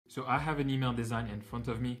So I have an email design in front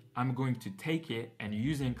of me. I'm going to take it and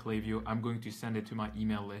using Klaviyo, I'm going to send it to my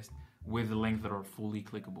email list with the links that are fully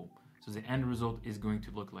clickable. So the end result is going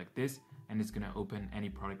to look like this, and it's going to open any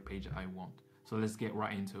product page I want. So let's get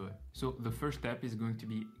right into it. So the first step is going to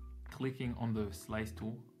be clicking on the slice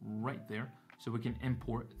tool right there, so we can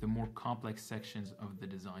import the more complex sections of the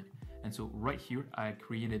design. And so right here, I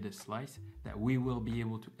created a slice that we will be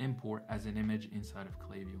able to import as an image inside of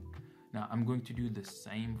Klaviyo. Now I'm going to do the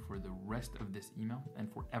same for the rest of this email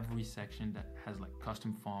and for every section that has like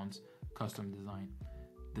custom fonts, custom design.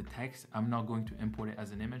 The text, I'm not going to import it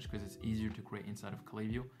as an image because it's easier to create inside of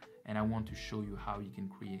Klaviyo, and I want to show you how you can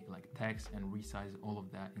create like text and resize all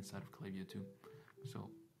of that inside of Klaviyo too. So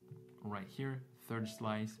right here, third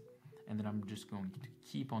slice, and then I'm just going to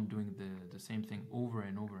keep on doing the same thing over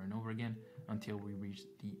and over and over again until we reach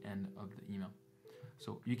the end of the email.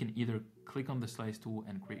 So you can either click on the slice tool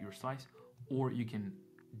and create your slice, or you can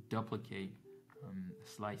duplicate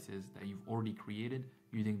slices that you've already created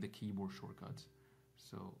using the keyboard shortcuts.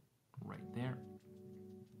 So right there,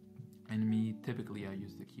 and me, typically I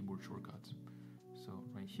use the keyboard shortcuts. So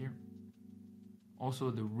right here. Also,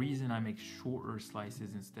 the reason I make shorter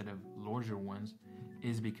slices instead of larger ones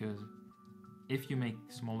is because if you make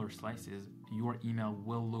smaller slices, your email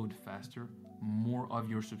will load faster, more of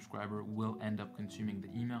your subscriber will end up consuming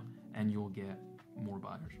the email, and you'll get more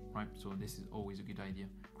buyers, right? So this is always a good idea,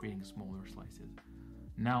 creating smaller slices.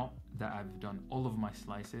 Now that I've done all of my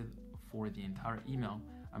slices for the entire email,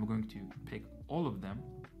 I'm going to pick all of them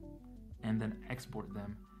and then export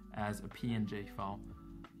them as a PNG file.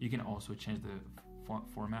 You can also change the font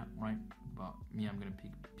format, right? But me, I'm gonna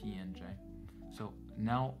pick PNG. So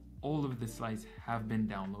now all of the slides have been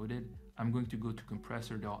downloaded. I'm going to go to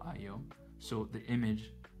compressor.io, so the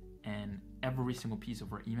image and every single piece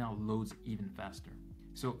of our email loads even faster.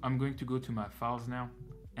 So I'm going to go to my files now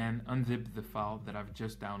and unzip the file that I've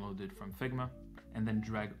just downloaded from Figma, and then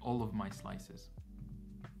drag all of my slices.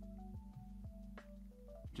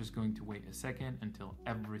 Just going to wait a second until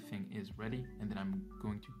everything is ready, and then I'm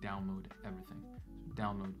going to download everything. So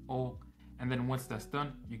download all, and then once that's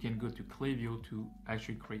done, you can go to Klaviyo to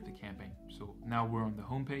actually create the campaign. So now we're on the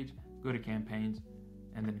home page, go to campaigns,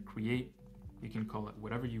 and then create. You can call it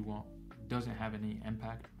whatever you want, it doesn't have any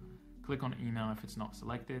impact. Click on email if it's not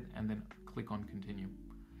selected, and then click on continue.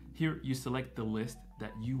 Here you select the list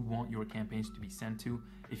that you want your campaigns to be sent to.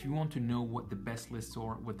 If you want to know what the best lists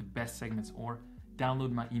are, what the best segments are,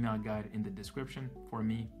 download my email guide in the description. For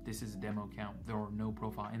me, this is a demo account. There are no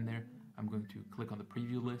profile in there. I'm going to click on the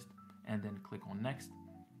preview list and then click on next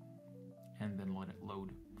and then let it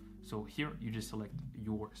load. So here you just select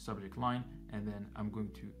your subject line, and then I'm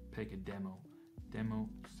going to pick a demo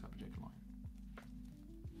subject line.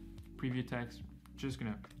 Preview text, just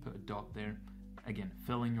gonna put a dot there. Again,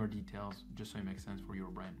 fill in your details just so it makes sense for your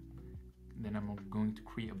brand. Then I'm going to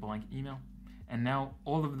create a blank email. And now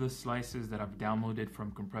all of the slices that I've downloaded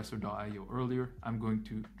from compressor.io earlier, I'm going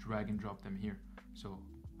to drag and drop them here. So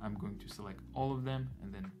I'm going to select all of them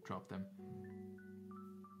and then drop them.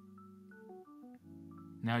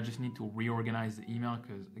 Now I just need to reorganize the email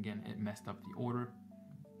because again, it messed up the order.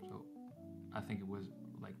 So I think it was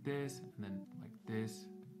like this and then like this.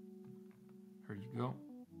 Here you go.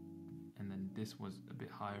 And then this was a bit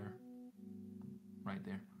higher right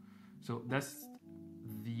there. So that's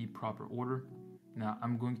the proper order. Now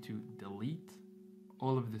I'm going to delete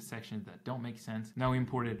all of the sections that don't make sense. Now we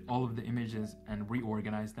imported all of the images and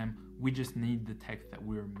reorganized them. We just need the text that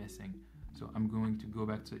we're missing. So I'm going to go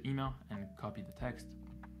back to the email and copy the text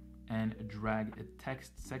and drag a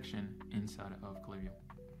text section inside of Klaviyo.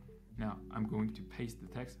 Now I'm going to paste the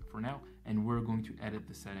text for now, and we're going to edit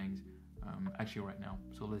the settings actually right now.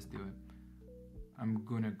 So let's do it. I'm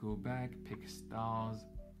gonna go back, pick styles,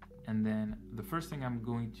 and then the first thing I'm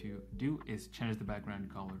going to do is change the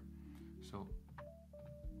background color. So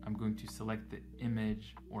I'm going to select the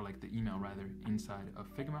image, or like the email rather, inside of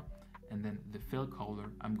Figma, and then the fill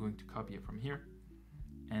color, I'm going to copy it from here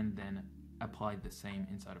and then apply the same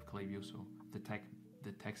inside of Klaviyo, so the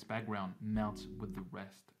text background melts with the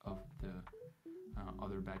rest of the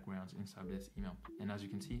other backgrounds inside this email. And as you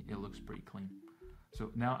can see, it looks pretty clean.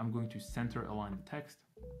 So now I'm going to center align the text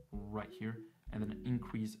right here and then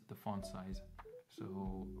increase the font size.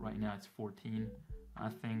 So right now it's 14. I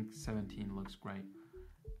think 17 looks great.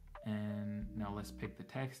 And now let's pick the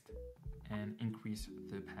text and increase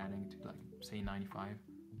the padding to like say 95.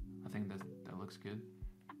 I think that looks good.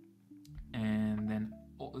 And then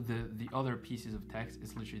the other pieces of text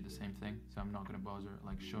is literally the same thing. So I'm not gonna bother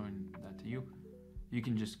like showing that to you. You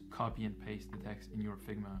can just copy and paste the text in your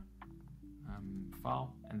Figma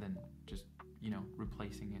file and then just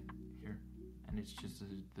replacing it here, and it's just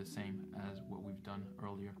the same as what we've done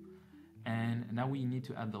earlier. And now we need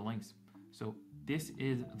to add the links. So this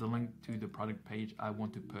is the link to the product page I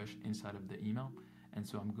want to push inside of the email, and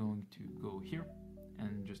so I'm going to go here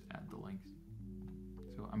and just add the links.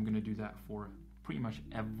 So I'm going to do that for pretty much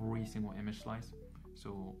every single image slice.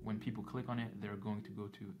 So when people click on it, they're going to go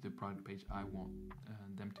to the product page I want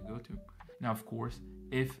them to go to. Now, of course,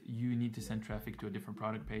 if you need to send traffic to a different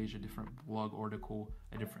product page, a different blog article,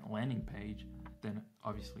 a different landing page, then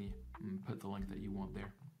obviously put the link that you want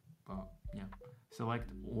there. But yeah,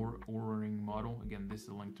 select ordering model. Again, this is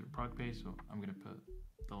a link to the product page, so I'm going to put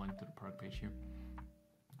the link to the product page here.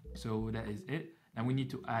 So that is it. Now we need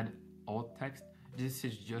to add alt text. This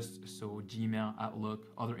is just so Gmail, Outlook,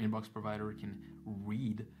 other inbox provider can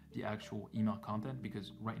read the actual email content,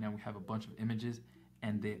 because right now we have a bunch of images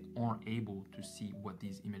and they aren't able to see what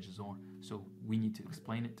these images are. So we need to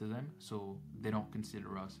explain it to them so they don't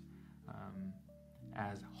consider us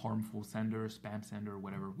as harmful sender, spam sender,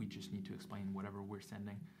 whatever. We just need to explain whatever we're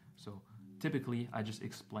sending. So typically I just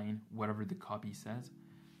explain whatever the copy says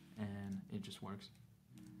and it just works.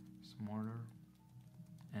 Smarter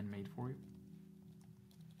and made for you.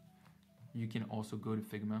 You can also go to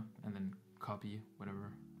Figma and then copy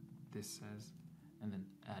whatever this says and then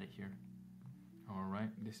add it here. All right,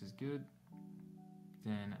 this is good.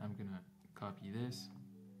 Then I'm gonna copy this.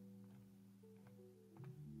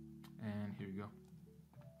 And here you go,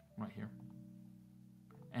 right here.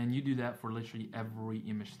 And you do that for literally every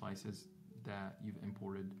image slices that you've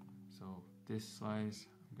imported. So this slice,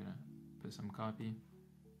 I'm gonna put some copy.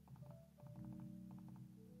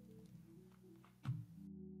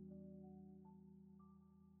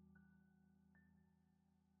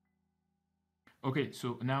 Okay,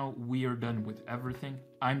 so now we are done with everything.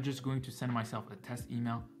 I'm just going to send myself a test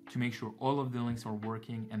email to make sure all of the links are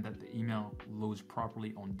working and that the email loads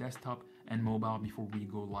properly on desktop and mobile before we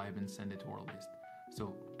go live and send it to our list.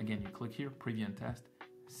 So again, you click here, preview and test,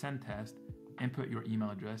 send test, input your email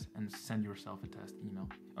address and send yourself a test email.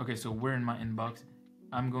 Okay, so we're in my inbox.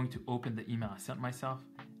 I'm going to open the email I sent myself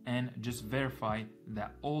and just verify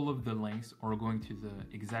that all of the links are going to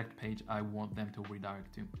the exact page I want them to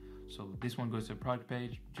redirect to. So this one goes to a product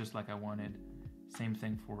page, just like I wanted. Same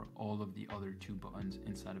thing for all of the other 2 buttons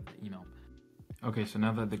inside of the email. Okay, so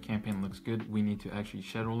now that the campaign looks good, we need to actually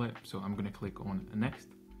schedule it. So I'm gonna click on next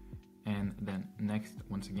and then next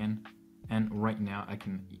once again. And right now I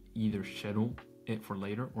can either schedule it for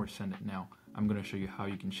later or send it now. I'm gonna show you how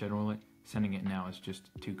you can schedule it. Sending it now is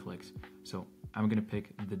just 2 clicks. So I'm gonna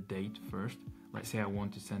pick the date first. Let's say I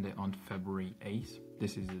want to send it on February 8th.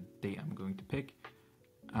 This is the date I'm going to pick.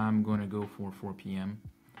 I'm going to go for 4 p.m.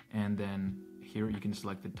 and then here you can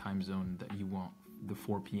select the time zone that you want the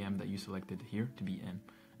 4 p.m. that you selected here to be in.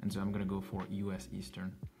 And so I'm going to go for US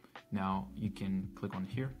Eastern. Now you can click on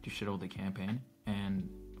here to schedule the campaign and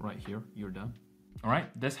right here you're done. All right,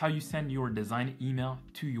 that's how you send your design email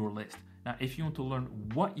to your list. Now if you want to learn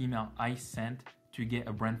what email I sent to get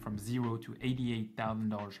a brand from $0 to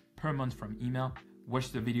 $88,000 per month from email,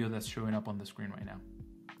 watch the video that's showing up on the screen right now.